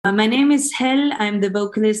My name is Helle. I'm the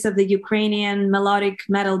vocalist of the Ukrainian melodic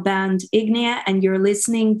metal band Ignea, and you're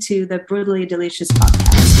listening to the Brutally Delicious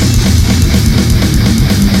podcast.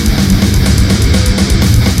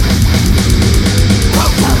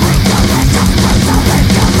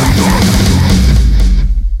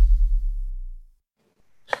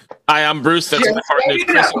 Hi, I'm Bruce. That's my partner,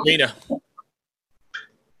 Chris Ignea.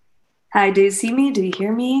 Hi, do you see me? Do you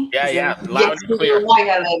hear me? Yeah, loud and clear. Hi,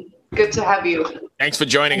 Helle. Good to have you. Thanks for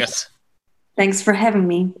joining us. Thanks for having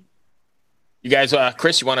me. You guys,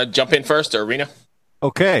 Chris, you want to jump in first, or Rena?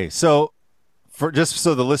 Okay, so just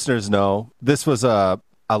so the listeners know, this was a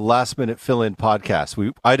last-minute fill-in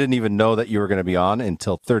podcast. I didn't even know that you were going to be on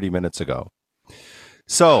until 30 minutes ago.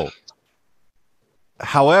 So,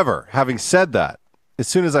 however, having said that, as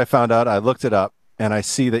soon as I found out, I looked it up, and I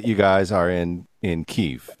see that you guys are in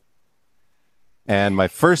Kyiv. And my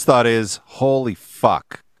first thought is, holy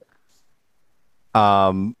fuck.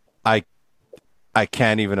 I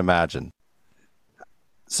can't even imagine.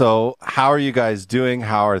 So how are you guys doing?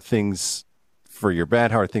 How are things for your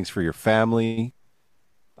band? How are things for your family?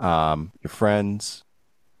 Your friends?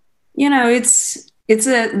 You know, it's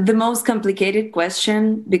the most complicated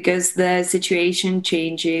question because the situation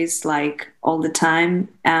changes like all the time.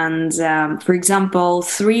 And for example,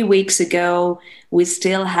 3 weeks ago, we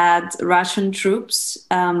still had Russian troops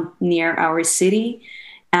near our city.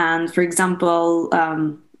 And for example,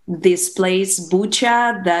 this place,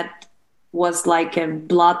 Bucha, that was like a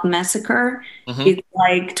blood massacre. Mm-hmm. It's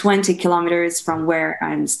like 20 kilometers from where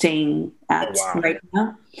I'm staying at right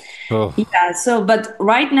now. Oh. Yeah, but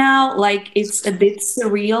right now, like, it's a bit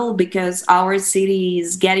surreal because our city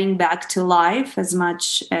is getting back to life as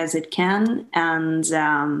much as it can. And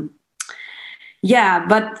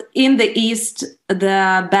but in the east,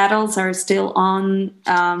 the battles are still on.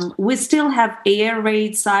 We still have air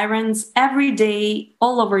raid sirens every day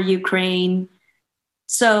all over Ukraine.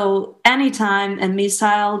 So anytime a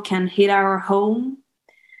missile can hit our home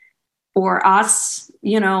or us,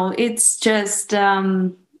 you know, it's just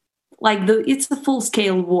it's a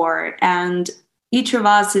full-scale war. And each of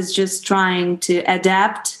us is just trying to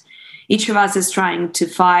adapt. Each of us is trying to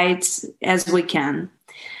fight as we can.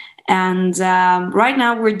 And right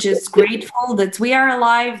now, we're just grateful that we are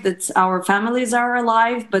alive, that our families are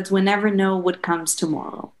alive, but we never know what comes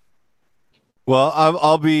tomorrow. Well,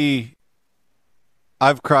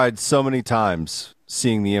 I've cried so many times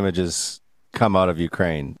seeing the images come out of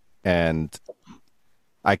Ukraine, and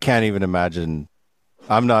I can't even imagine.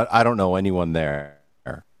 I don't know anyone there,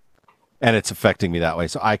 and it's affecting me that way.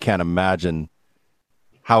 So I can't imagine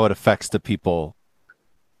how it affects the people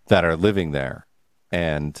that are living there.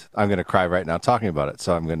 And I'm going to cry right now talking about it,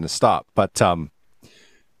 so I'm going to stop. But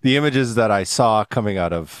the images that I saw coming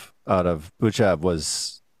out of Bucha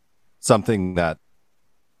was something that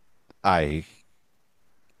I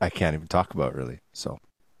can't even talk about, really. So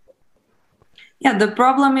yeah, the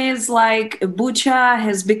problem is like Bucha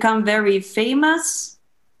has become very famous,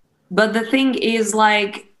 but the thing is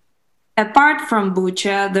like apart from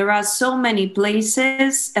Bucha, there are so many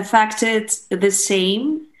places affected the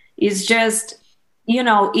same. It's just, you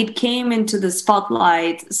know, it came into the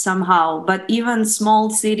spotlight somehow, but even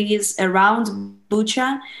small cities around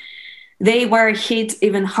Bucha, they were hit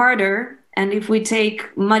even harder. And if we take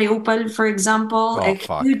Mariupol, for example,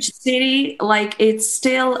 huge city, like it's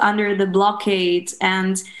still under the blockade.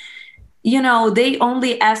 And, you know, they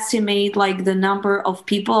only estimate like the number of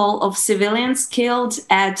people, of civilians killed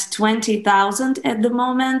at 20,000 at the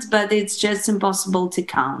moment, but it's just impossible to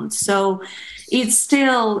count. So it's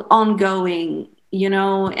still ongoing. You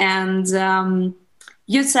know, and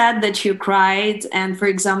you said that you cried. And for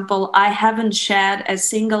example, I haven't shed a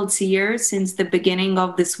single tear since the beginning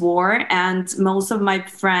of this war. And most of my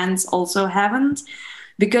friends also haven't,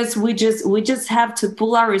 because we just have to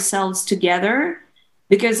pull ourselves together,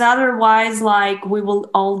 because otherwise, like, we will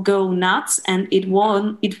all go nuts and it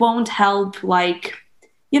won't help. Like,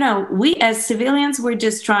 you know, we as civilians, we're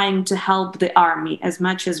just trying to help the army as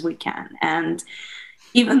much as we can. And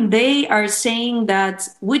even they are saying that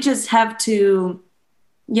we just have to,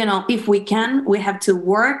 you know, if we can, we have to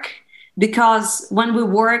work, because when we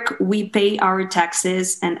work, we pay our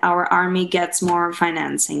taxes and our army gets more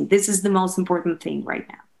financing. This is the most important thing right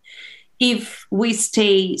now. If we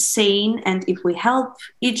stay sane and if we help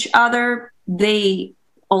each other, they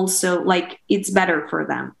also, like, it's better for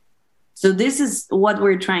them. So this is what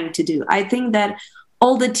we're trying to do. I think that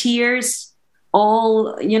all the tears,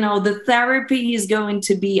 you know, the therapy is going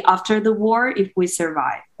to be after the war if we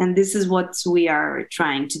survive. And this is what we are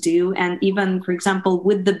trying to do. And even, for example,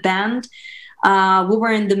 with the band, we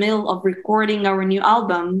were in the middle of recording our new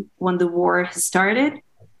album when the war started.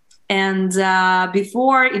 And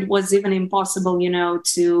before, it was even impossible,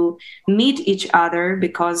 to meet each other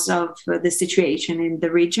because of the situation in the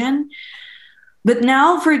region. But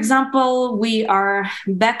now, for example, we are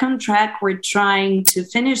back on track. We're trying to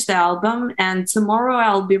finish the album, and tomorrow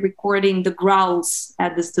I'll be recording the growls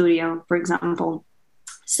at the studio, for example.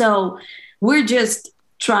 So we're just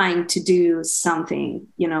trying to do something,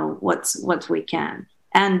 what we can,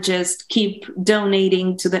 and just keep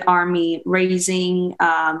donating to the army, raising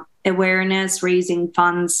awareness, raising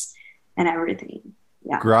funds, and everything.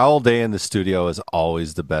 Yeah. Growl day in the studio is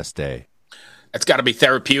always the best day. It's got to be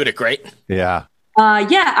therapeutic, right? Yeah.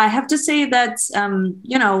 Yeah, I have to say that,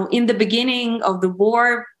 in the beginning of the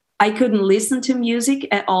war, I couldn't listen to music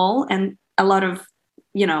at all. And a lot of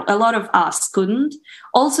us couldn't.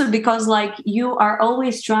 Also because you are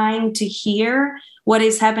always trying to hear what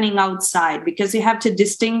is happening outside, because you have to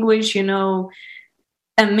distinguish,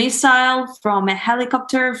 a missile from a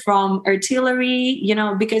helicopter, from artillery,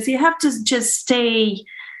 because you have to just stay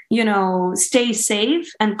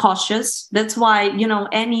safe and cautious. That's why,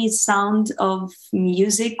 any sound of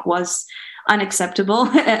music was unacceptable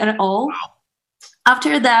at all. Wow.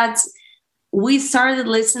 After that, we started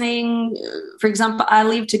listening. For example, I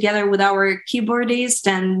live together with our keyboardist,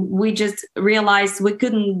 and we just realized we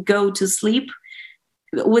couldn't go to sleep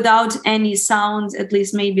without any sound, at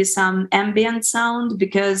least maybe some ambient sound,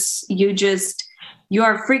 because you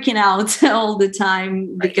are freaking out all the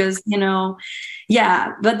time because,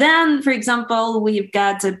 yeah. But then, for example, we've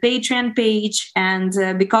got a Patreon page, and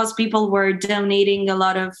because people were donating a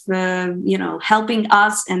lot of, helping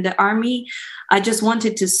us and the army, I just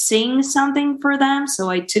wanted to sing something for them. So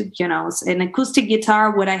I took, an acoustic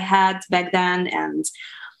guitar, what I had back then, and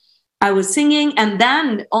I was singing. And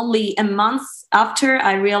then only a month after,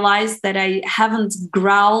 I realized that I haven't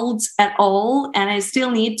growled at all, and I still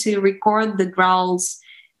need to record the growls.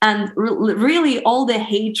 And really all the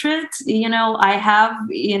hatred, I have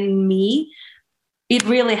in me, it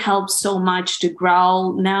really helps so much to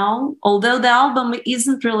growl now. Although the album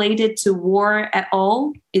isn't related to war at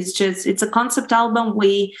all. It's a concept album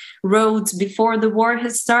we wrote before the war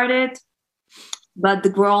has started. But the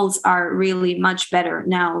growls are really much better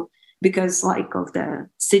now because of the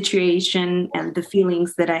situation and the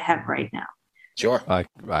feelings that I have right now. Sure. I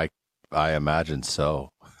imagine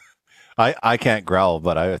so. I can't growl,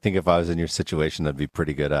 but I think if I was in your situation, I'd be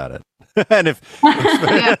pretty good at it. and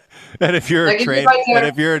if you're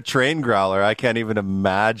a trained growler, I can't even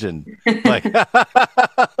imagine. I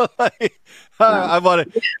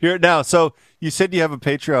want to hear it now. So you said you have a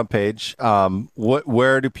Patreon page.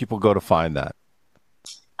 Where do people go to find that?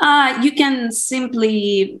 You can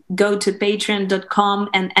simply go to patreon.com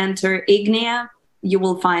and enter Ignea. You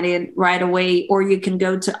will find it right away. Or you can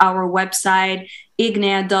go to our website,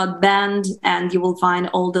 ignea.band, and you will find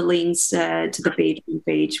all the links to the Patreon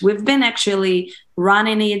page. We've been actually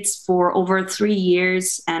running it for over 3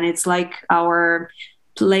 years, and it's like our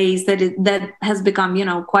place that has become,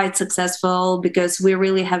 quite successful because we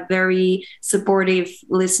really have very supportive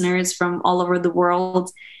listeners from all over the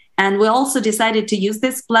world. And we also decided to use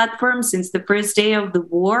this platform since the first day of the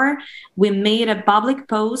war. We made a public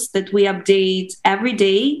post that we update every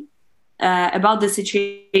day about the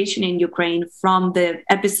situation in Ukraine from the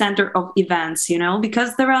epicenter of events,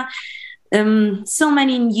 because there are so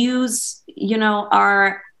many news,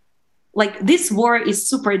 are this war is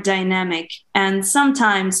super dynamic. And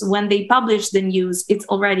sometimes when they publish the news, it's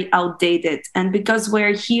already outdated. And because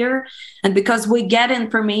we're here and because we get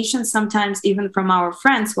information sometimes even from our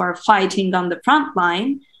friends who are fighting on the front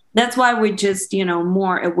line, that's why we're just,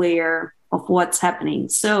 more aware of what's happening.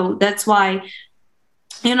 So that's why,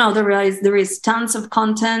 there is tons of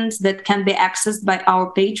content that can be accessed by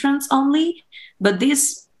our patrons only. But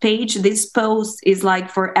this post is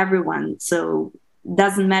for everyone. So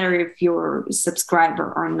doesn't matter if you're a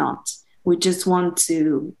subscriber or not. We just want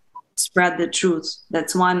to spread the truth.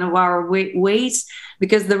 That's one of our ways,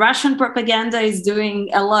 because the Russian propaganda is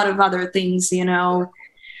doing a lot of other things,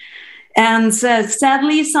 and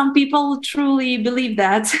sadly some people truly believe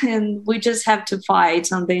that, and we just have to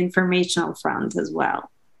fight on the informational front as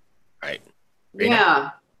well. Right.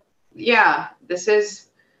 Yeah, this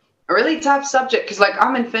is a really tough subject because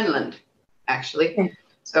I'm in Finland actually.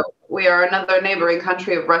 So we are another neighboring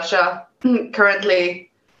country of Russia,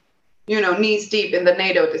 currently, knees deep in the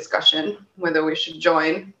NATO discussion, whether we should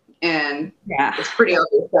join. And it's pretty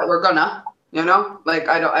obvious that we're gonna,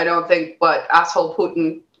 I don't think what asshole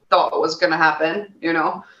Putin thought was gonna happen,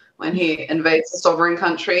 when he invades a sovereign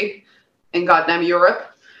country in goddamn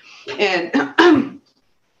Europe. And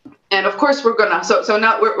and of course we're gonna. So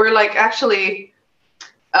now we're actually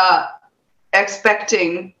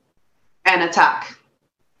expecting an attack.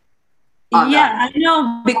 Yeah, I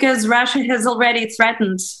know, because Russia has already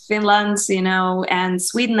threatened Finland, and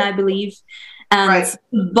Sweden, I believe, and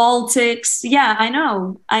Baltics. Yeah, I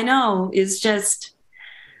know. It's just,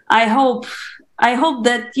 I hope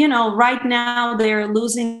that, right now they're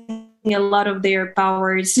losing a lot of their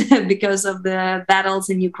powers because of the battles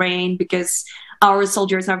in Ukraine, because our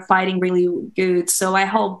soldiers are fighting really good. So I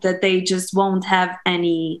hope that they just won't have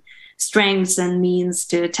any strengths and means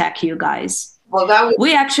to attack you guys. Well,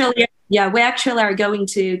 we actually are going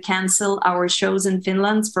to cancel our shows in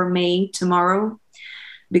Finland for May tomorrow,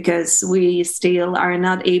 because we still are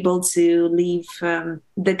not able to leave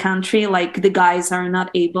the country. Like, the guys are not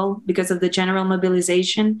able because of the general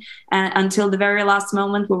mobilization. Until the very last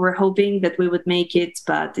moment, we were hoping that we would make it,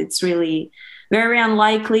 but it's really very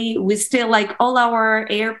unlikely. We still, like, all our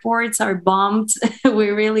airports are bombed. We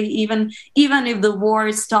really, even if the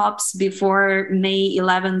war stops before May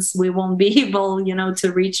 11th, we won't be able,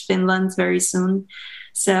 to reach Finland very soon.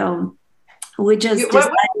 So we just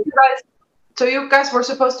So you guys were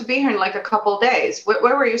supposed to be here in like a couple days.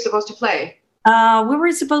 Where were you supposed to play? We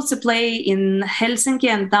were supposed to play in Helsinki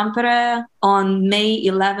and Tampere on May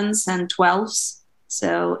 11th and 12th.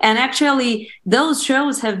 So, and actually those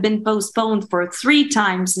shows have been postponed for 3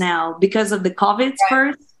 times now because of the COVID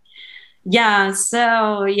first. Yeah,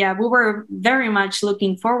 so yeah, we were very much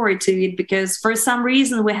looking forward to it, because for some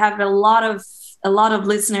reason we have a lot of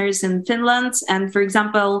listeners in Finland. And for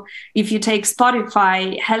example, if you take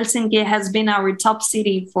Spotify, Helsinki has been our top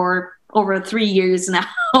city for over 3 years now.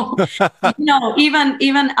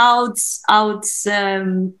 Even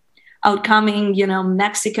outcoming,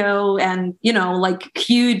 Mexico and, like,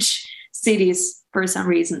 huge cities for some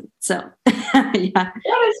reason. So yeah.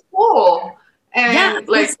 That is cool. And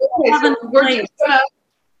we're just gonna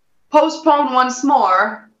postpone once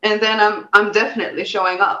more, and then I'm definitely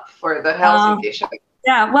showing up for the Helsinki show.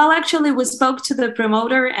 Yeah, well, actually, we spoke to the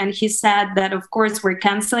promoter, and he said that, of course, we're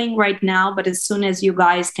canceling right now, but as soon as you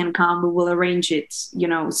guys can come, we will arrange it,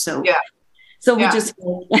 so. Yeah. So we just,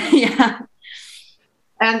 yeah.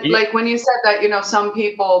 And like when you said that, some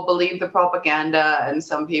people believe the propaganda and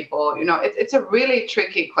some people, it's a really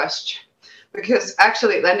tricky question, because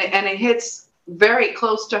actually, and it hits very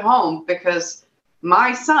close to home, because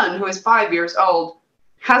my son, who is 5 years old,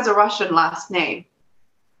 has a Russian last name.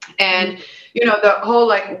 And, the whole,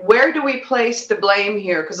 like, where do we place the blame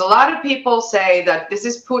here? Because a lot of people say that this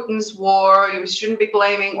is Putin's war. You shouldn't be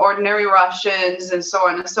blaming ordinary Russians and so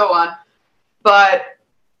on and so on. But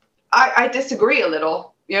I disagree a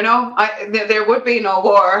little. There would be no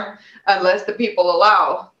war unless the people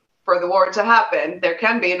allow for the war to happen. There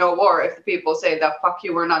can be no war if the people say that, fuck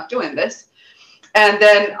you, we're not doing this. And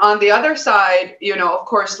then on the other side, of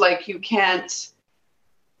course, like, you can't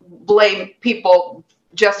blame people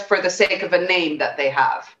just for the sake of a name that they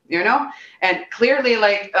have, and clearly,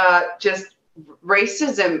 like, just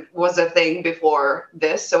racism was a thing before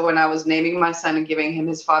this. So when I was naming my son and giving him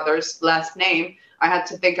his father's last name, I had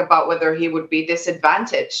to think about whether he would be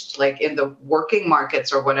disadvantaged, like in the working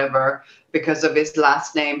markets or whatever, because of his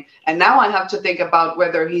last name. And now I have to think about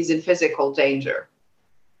whether he's in physical danger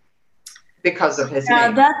because of his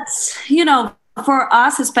name. That's, for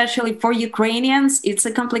us, especially for Ukrainians, it's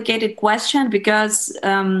a complicated question, because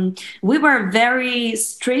we were very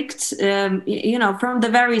strict. From the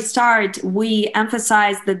very start, we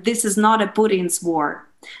emphasized that this is not a Putin's war.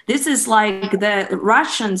 This is like the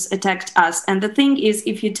Russians attacked us. And the thing is,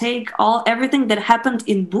 if you take everything that happened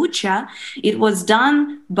in Bucha, it was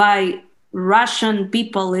done by Russian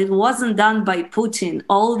people. It wasn't done by Putin.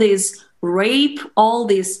 All this rape, all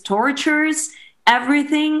these tortures,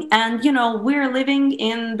 everything. And, we're living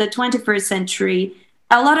in the 21st century.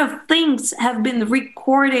 A lot of things have been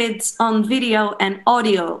recorded on video and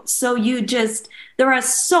audio. So there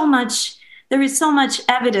is so much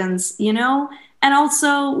evidence, And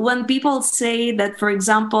also, when people say that, for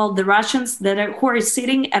example, the Russians who are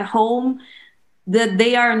sitting at home, that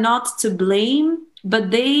they are not to blame, but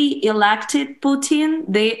they elected Putin,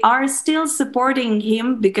 they are still supporting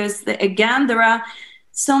him, because, again, there are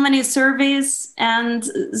so many surveys and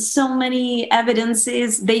so many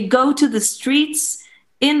evidences. They go to the streets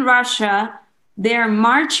in Russia, they're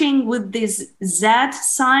marching with these Z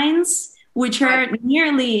signs, which are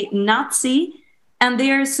nearly Nazi, and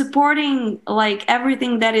they are supporting, like,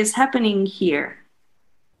 everything that is happening here.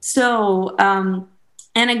 So,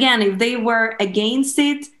 and again, if they were against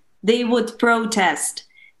it, they would protest.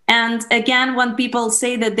 And again, when people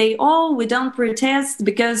say that we don't protest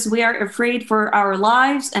because we are afraid for our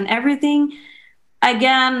lives and everything,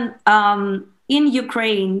 again, in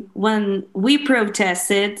Ukraine, when we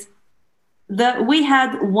protested, we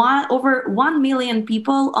had over 1 million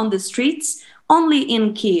people on the streets only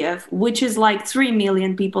in Kiev, which is like 3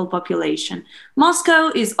 million people population.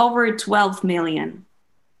 Moscow is over 12 million.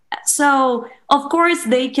 So, of course,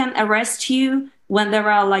 they can arrest you when there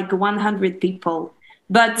are like 100 people.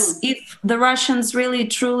 But if the Russians really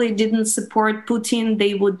truly didn't support Putin,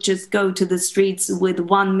 they would just go to the streets with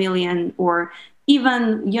 1 million or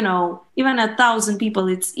even, even 1,000 people.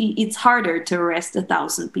 It's harder to arrest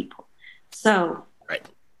 1,000 people. So, right.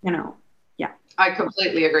 Yeah. I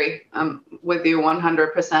completely agree. I'm with you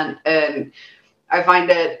 100%. And I find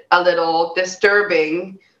it a little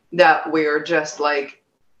disturbing that we're just like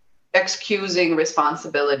excusing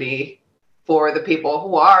responsibility for the people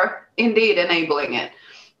who are indeed enabling it.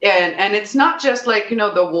 And it's not just like,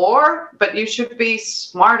 the war, but you should be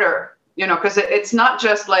smarter, because it's not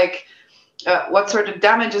just like what sort of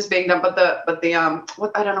damage is being done, but the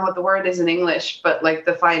I don't know what the word is in English, but like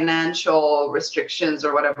the financial restrictions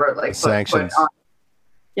or whatever, like sanctions. Put on.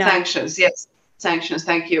 Yeah. Sanctions, yes, sanctions.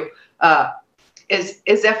 Thank you.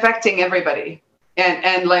 Is affecting everybody,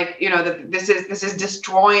 and like this is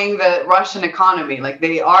destroying the Russian economy. Like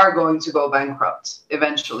they are going to go bankrupt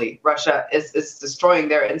eventually. Russia is destroying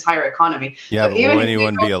their entire economy. Yeah, but will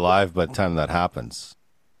anyone be alive by the time that happens?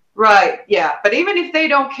 Right, yeah. But even if they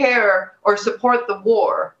don't care or support the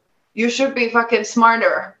war, you should be fucking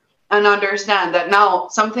smarter and understand that now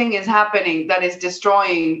something is happening that is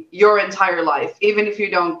destroying your entire life, even if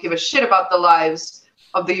you don't give a shit about the lives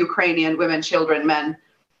of the Ukrainian women, children, men,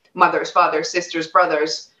 mothers, fathers, sisters,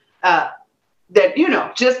 brothers, that,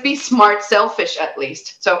 just be smart, selfish at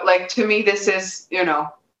least. So, like, to me, this is,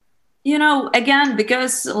 again,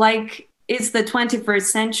 because, like, it's the 21st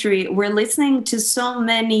century, we're listening to so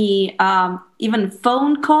many even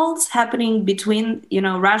phone calls happening between,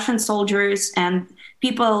 Russian soldiers and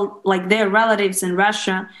people like their relatives in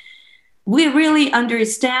Russia. We really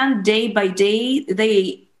understand day by day,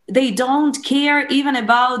 they don't care even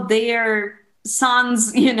about their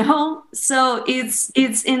sons, so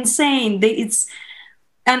it's insane.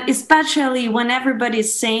 And especially when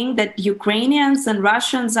everybody's saying that Ukrainians and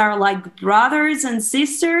Russians are like brothers and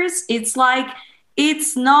sisters, it's like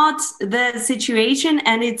it's not the situation,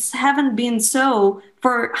 and it's haven't been so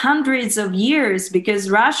for hundreds of years,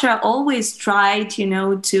 because Russia always tried,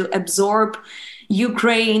 to absorb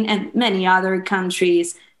Ukraine and many other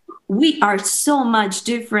countries. We are so much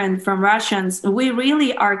different from Russians. We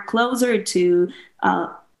really are closer to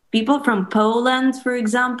people from Poland, for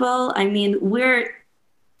example. I mean, we're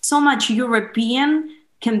so much European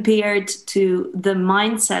compared to the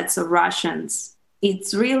mindsets of Russians.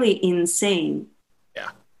 It's really insane.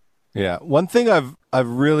 Yeah. One thing I've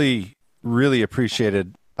really, really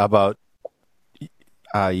appreciated about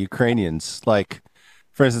Ukrainians, like,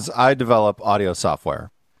 for instance, I develop audio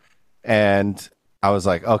software, and I was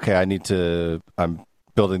like, okay, I'm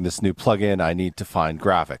building this new plugin. I need to find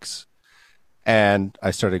graphics. And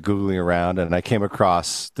I started Googling around, and I came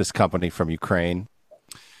across this company from Ukraine,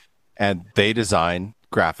 and they design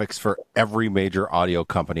graphics for every major audio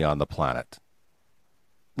company on the planet.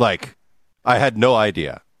 Like, I had no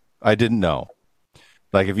idea. I didn't know.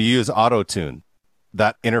 Like, if you use Auto-Tune,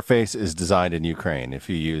 that interface is designed in Ukraine. If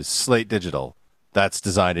you use Slate Digital, that's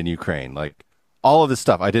designed in Ukraine. Like, all of this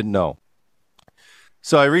stuff I didn't know.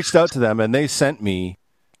 So I reached out to them, and they sent me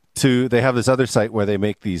they have this other site where they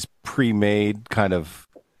make these pre-made kind of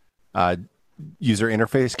user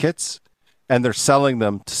interface kits, and they're selling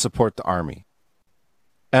them to support the army.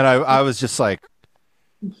 And I was just like,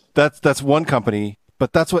 that's one company,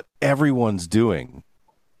 but that's what everyone's doing.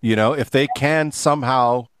 If they can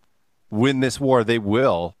somehow win this war, they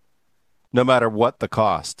will, no matter what the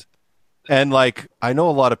cost. And like, I know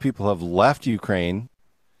a lot of people have left Ukraine,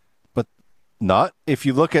 but not if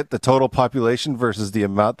you look at the total population versus the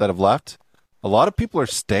amount that have left, a lot of people are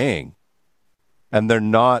staying, and they're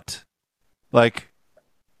not like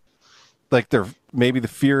they're, maybe the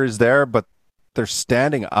fear is there, but they're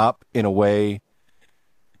standing up in a way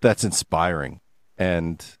that's inspiring.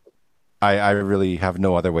 And I really have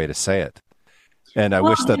no other way to say it. And I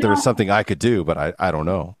wish that there was something I could do, but I don't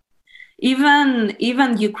know. Even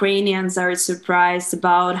Ukrainians are surprised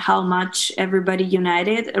about how much everybody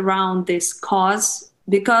united around this cause.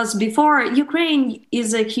 Because before, Ukraine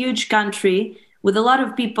is a huge country with a lot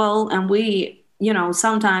of people, and we,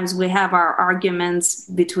 sometimes we have our arguments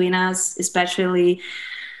between us, especially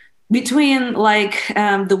between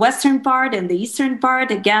the western part and the eastern part,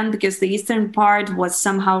 again, because the eastern part was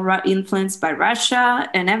somehow influenced by Russia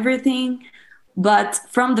and everything. But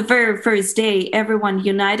from the very first day, everyone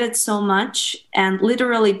united so much, and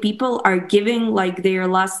literally people are giving like their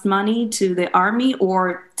last money to the army or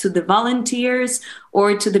to the volunteers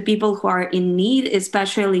or to the people who are in need,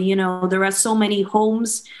 especially, there are so many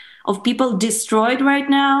homes of people destroyed right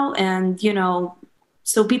now. And,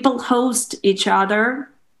 so people host each other.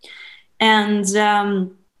 And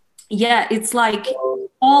yeah, it's like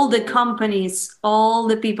all the companies, all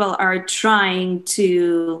the people are trying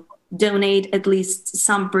to donate at least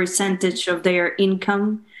some percentage of their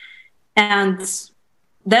income. And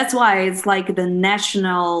that's why it's like the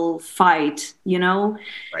national fight,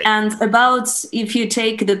 Right. And about, if you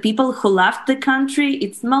take the people who left the country,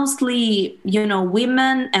 it's mostly,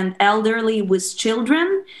 women and elderly with children.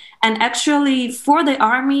 And actually for the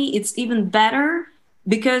army, it's even better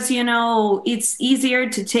because, it's easier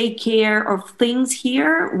to take care of things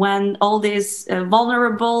here when all these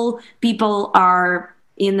vulnerable people are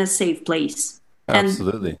in a safe place.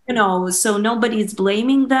 Absolutely. And, so nobody's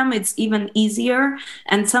blaming them. It's even easier.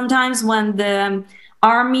 And sometimes when the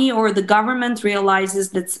army or the government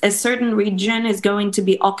realizes that a certain region is going to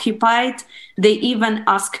be occupied, they even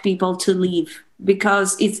ask people to leave because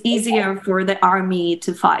it's easier for the army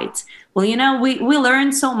to fight. Well, we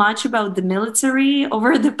learned so much about the military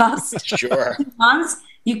over the past Sure. months.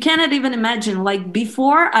 You cannot even imagine. Like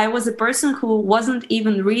before, I was a person who wasn't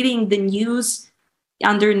even reading the news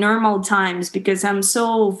under normal times because I'm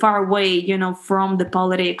so far away, from the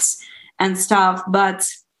politics and stuff. But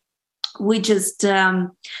we just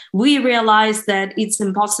we realized that it's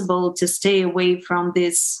impossible to stay away from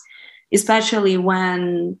this, especially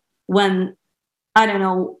when I don't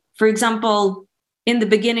know, for example, in the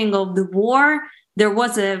beginning of the war, there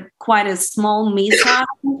was quite a small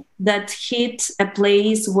missile that hit a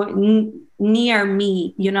place near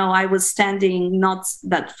me. I was standing not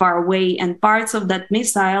that far away, and parts of that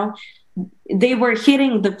missile, they were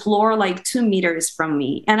hitting the floor like 2 meters from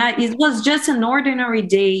me. And it was just an ordinary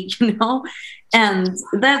day, and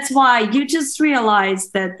that's why you just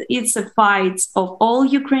realize that it's a fight of all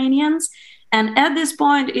Ukrainians. And at this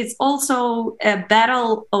point, it's also a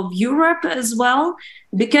battle of Europe as well,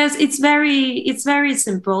 because it's very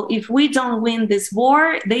simple. If we don't win this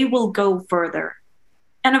war, they will go further.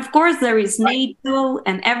 And of course, there is NATO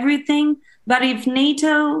and everything. But if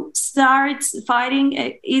NATO starts fighting,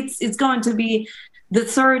 it's going to be the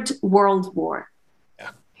Third World War.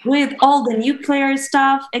 Yeah. With all the nuclear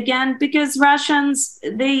stuff again, because Russians,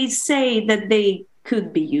 they say that they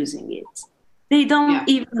could be using it. They don't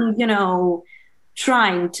even,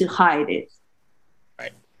 trying to hide it.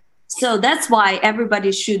 Right. So that's why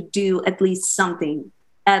everybody should do at least something,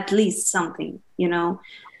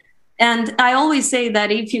 And I always say that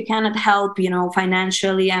if you cannot help,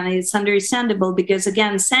 financially, and it's understandable because,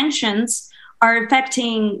 again, sanctions are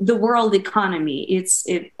affecting the world economy.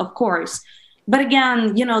 Of course. But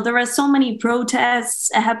again, there are so many protests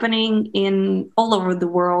happening all over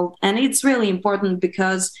the world. And it's really important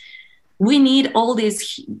because we need all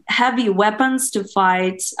these heavy weapons to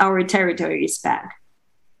fight our territories back.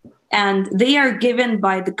 And they are given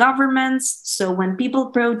by the governments. So when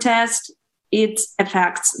people protest, it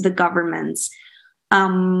affects the governments.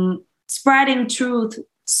 Spreading truth,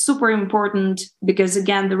 super important, because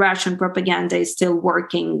again, the Russian propaganda is still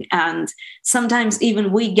working. And sometimes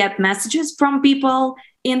even we get messages from people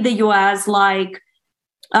in the US like,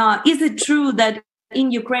 is it true that in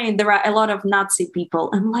Ukraine there are a lot of Nazi people?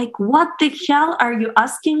 I'm like, what the hell are you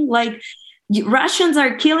asking? Like, Russians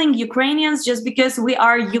are killing Ukrainians just because we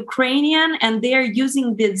are Ukrainian and they're using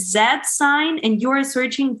the Z sign and you're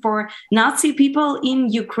searching for Nazi people in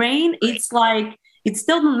Ukraine. It's like, it's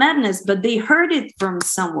still madness, but they heard it from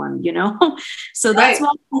someone, So that's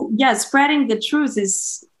why, spreading the truth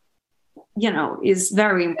is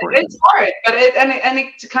very important. It's hard, but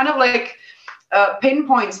it kind of like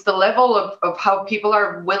pinpoints the level of how people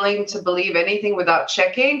are willing to believe anything without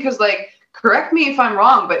checking. Because, like, correct me if I'm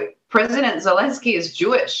wrong, but President Zelensky is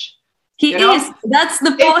Jewish. He is. That's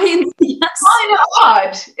the point. Yes. Kind of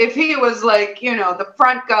odd if he was like, the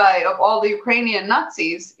front guy of all the Ukrainian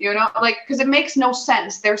Nazis, because it makes no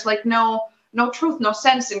sense. There's like no truth, no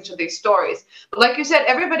sense into these stories. But like you said,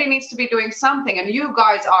 everybody needs to be doing something, and you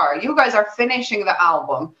guys are finishing the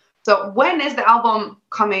album. So when is the album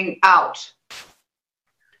coming out?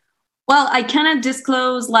 Well, I cannot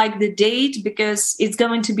disclose like the date because it's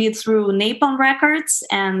going to be through Napalm Records.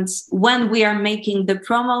 And when we are making the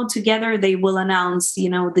promo together, they will announce,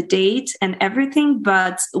 the date and everything.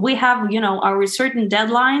 But we have, our certain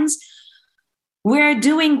deadlines. We're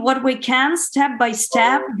doing what we can step by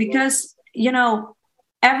step because,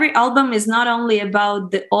 every album is not only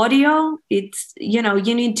about the audio. It's, you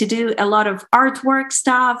need to do a lot of artwork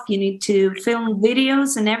stuff. You need to film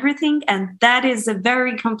videos and everything. And that is a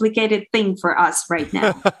very complicated thing for us right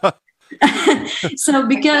now. So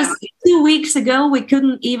because 2 weeks ago we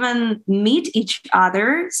couldn't even meet each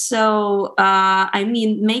other, so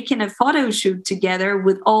making a photo shoot together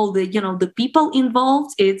with all the the people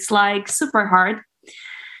involved, it's like super hard.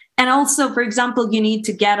 And also, for example, you need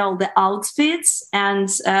to get all the outfits, and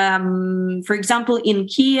for example, in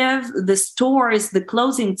Kiev, the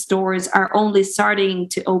clothing stores are only starting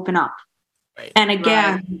to open up. Right. And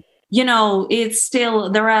again, it's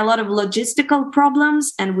still, there are a lot of logistical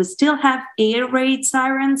problems, and we still have air raid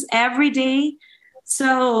sirens every day.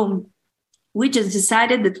 So we just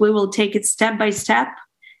decided that we will take it step by step.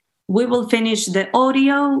 We will finish the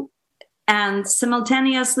audio, and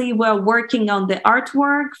simultaneously we're working on the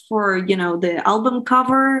artwork for, the album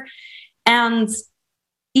cover. And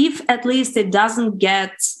if at least it doesn't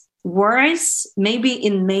get worse, maybe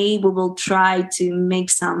in May we will try to make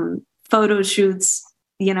some photo shoots.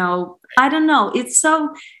 I don't know. It's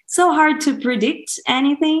so hard to predict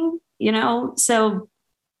anything, so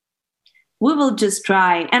we will just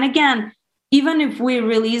try. And again, even if we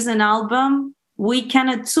release an album, we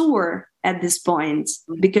cannot tour at this point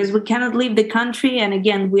because we cannot leave the country. And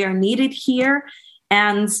again, we are needed here.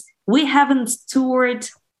 And we haven't toured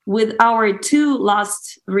with our 2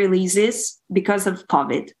 last releases because of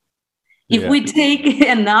COVID. If we take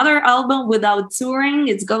another album without touring,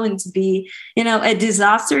 it's going to be, a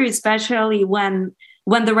disaster, especially when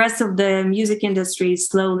the rest of the music industry is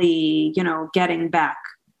slowly, getting back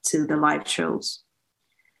to the live shows.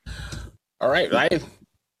 All right.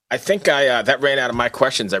 I think that ran out of my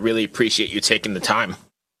questions. I really appreciate you taking the time.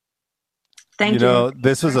 Thank you.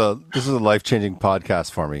 This is a life-changing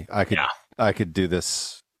podcast for me. I could do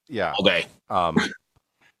this. Yeah. All day.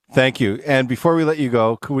 Thank you. And before we let you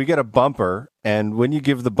go, can we get a bumper? And when you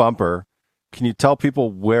give the bumper, can you tell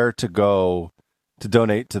people where to go to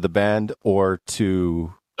donate to the band or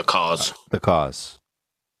to the cause? The cause.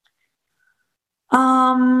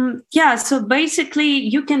 So basically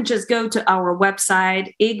you can just go to our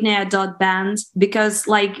website, ignea.band, because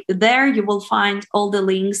there you will find all the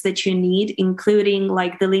links that you need, including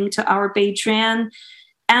the link to our Patreon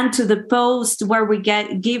and to the post where we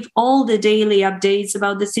give all the daily updates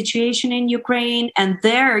about the situation in Ukraine. And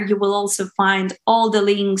there you will also find all the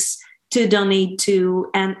links to donate to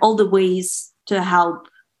and all the ways to help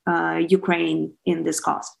Ukraine in this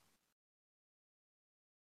cause.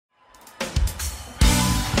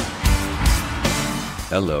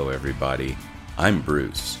 Hello, everybody. I'm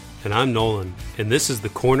Bruce. And I'm Nolan, and this is the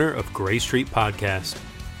Corner of Gray Street podcast.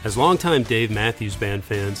 As longtime Dave Matthews Band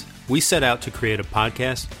fans, we set out to create a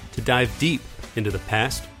podcast to dive deep into the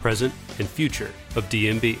past, present, and future of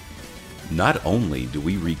DMB. Not only do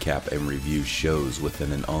we recap and review shows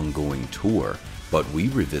within an ongoing tour, but we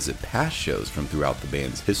revisit past shows from throughout the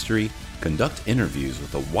band's history, conduct interviews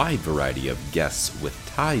with a wide variety of guests with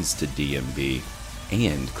ties to DMB,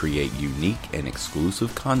 and create unique and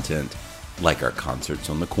exclusive content like our Concerts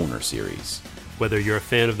on the Corner series. Whether you're a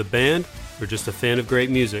fan of the band or just a fan of great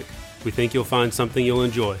music, we think you'll find something you'll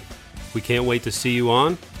enjoy. We can't wait to see you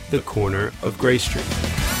on The Corner of Gray Street.